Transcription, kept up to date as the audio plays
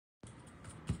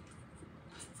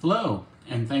Hello,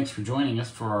 and thanks for joining us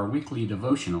for our weekly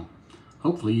devotional.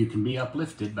 Hopefully you can be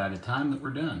uplifted by the time that we're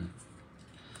done.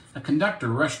 A conductor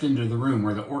rushed into the room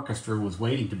where the orchestra was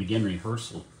waiting to begin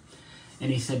rehearsal,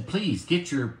 and he said, "Please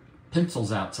get your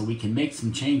pencils out so we can make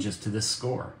some changes to this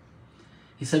score."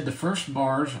 He said the first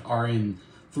bars are in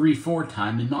 3/4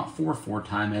 time and not 4/4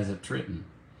 time as it's written.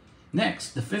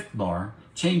 Next, the fifth bar,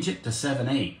 change it to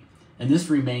 7/8, and this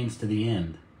remains to the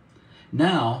end.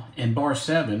 Now, in bar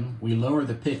 7, we lower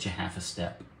the pitch a half a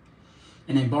step.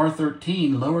 And in bar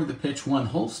 13, lower the pitch one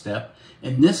whole step,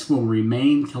 and this will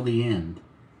remain till the end.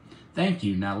 Thank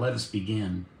you, now let us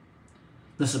begin.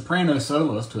 The soprano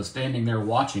soloist was standing there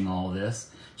watching all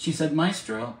this. She said,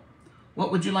 "Maestro,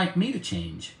 what would you like me to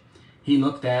change?" He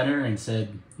looked at her and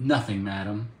said, "Nothing,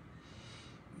 madam.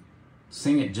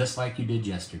 Sing it just like you did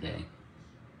yesterday."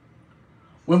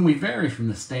 When we vary from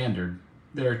the standard,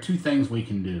 there are two things we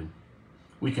can do.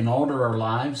 We can alter our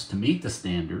lives to meet the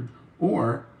standard,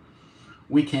 or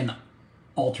we can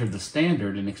alter the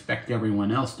standard and expect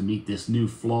everyone else to meet this new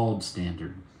flawed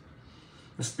standard.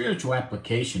 The spiritual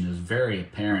application is very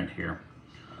apparent here.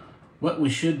 What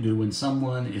we should do when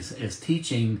someone is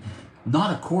teaching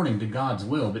not according to God's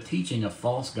will, but teaching a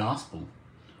false gospel,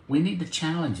 we need to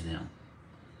challenge them.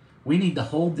 We need to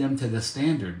hold them to the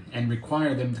standard and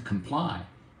require them to comply.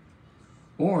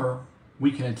 Or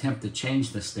we can attempt to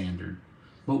change the standard,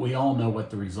 but we all know what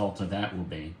the result of that will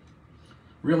be.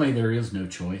 Really, there is no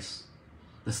choice.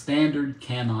 The standard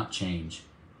cannot change.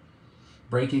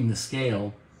 Breaking the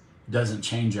scale doesn't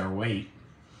change our weight.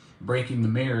 Breaking the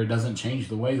mirror doesn't change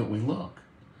the way that we look.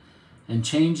 And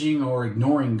changing or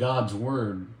ignoring God's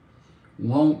word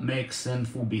won't make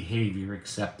sinful behavior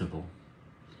acceptable.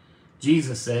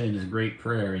 Jesus said in his great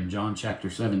prayer in John chapter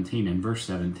 17 and verse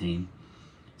 17,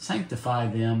 "Sanctify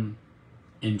them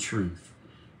in truth.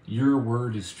 Your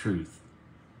word is truth."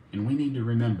 And we need to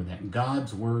remember that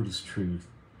God's word is truth.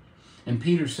 And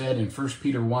Peter said in 1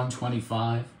 Peter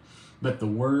 1:25, "But the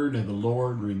word of the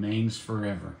Lord remains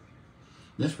forever."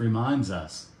 This reminds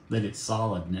us that it's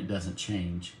solid and it doesn't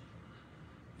change.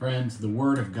 Friends, the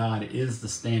word of God is the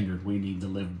standard we need to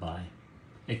live by.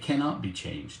 It cannot be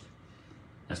changed.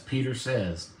 As Peter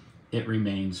says, it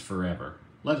remains forever.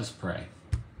 Let us pray.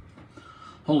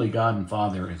 Holy God and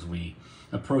Father, as we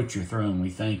approach your throne, we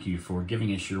thank you for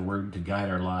giving us your word to guide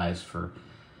our lives, for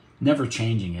never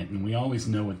changing it, and we always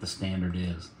know what the standard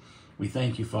is. We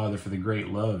thank you, Father, for the great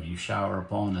love you shower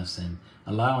upon us and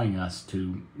allowing us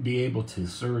to be able to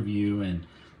serve you and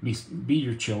be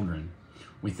your children.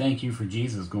 We thank you for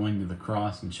Jesus going to the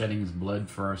cross and shedding his blood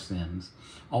for our sins.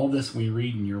 All this we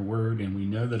read in your word, and we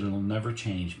know that it will never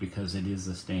change because it is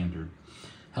the standard.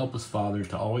 Help us, Father,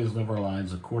 to always live our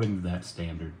lives according to that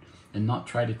standard and not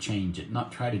try to change it,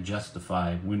 not try to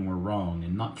justify when we're wrong,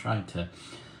 and not try to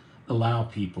allow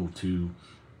people to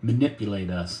manipulate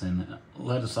us. And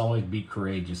let us always be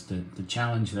courageous to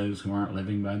challenge those who aren't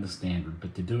living by the standard,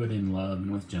 but to do it in love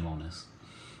and with gentleness.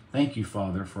 Thank you,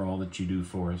 Father, for all that you do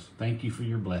for us. Thank you for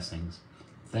your blessings.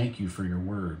 Thank you for your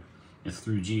word. It's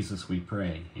through Jesus we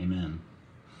pray. Amen.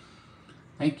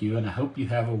 Thank you, and I hope you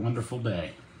have a wonderful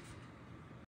day.